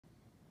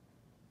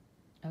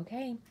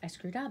Okay, I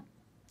screwed up.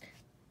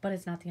 But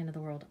it's not the end of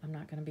the world. I'm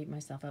not going to beat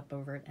myself up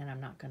over it, and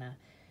I'm not going to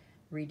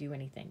redo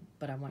anything.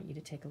 But I want you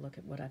to take a look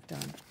at what I've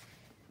done.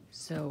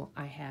 So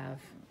I have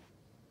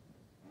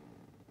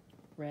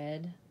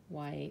red,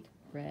 white,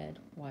 red,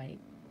 white,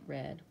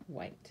 red,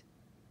 white.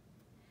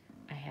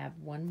 I have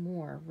one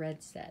more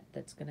red set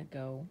that's going to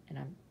go, and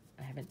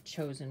I haven't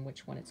chosen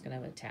which one it's going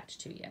to attach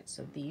to yet.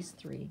 So these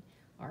three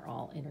are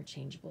all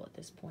interchangeable at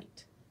this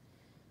point.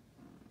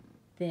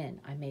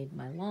 Then I made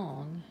my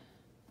long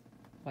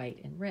white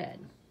and red.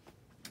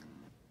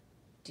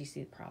 Do you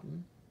see the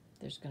problem?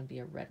 There's going to be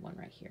a red one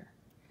right here.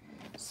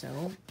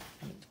 So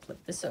I need to flip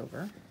this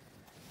over.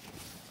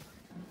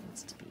 It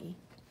needs to be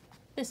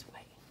this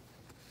way,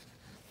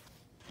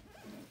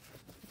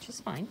 which is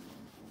fine.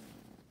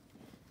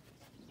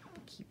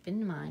 Keep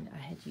in mind I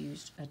had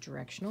used a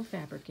directional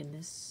fabric in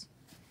this,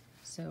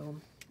 so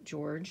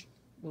George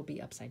will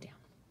be upside down.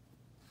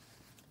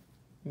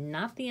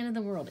 Not the end of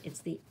the world. It's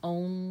the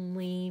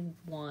only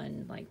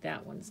one, like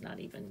that one's not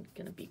even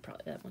going to be,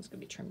 probably that one's going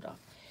to be trimmed off.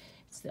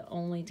 It's the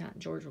only time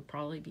George will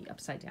probably be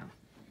upside down.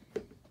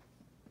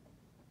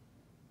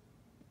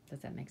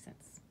 Does that make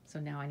sense? So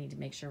now I need to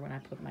make sure when I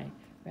put my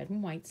red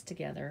and whites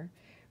together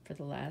for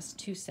the last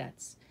two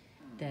sets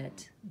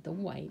that the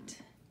white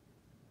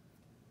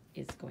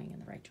is going in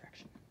the right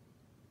direction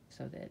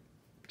so that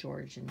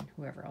George and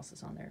whoever else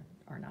is on there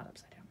are not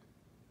upside down.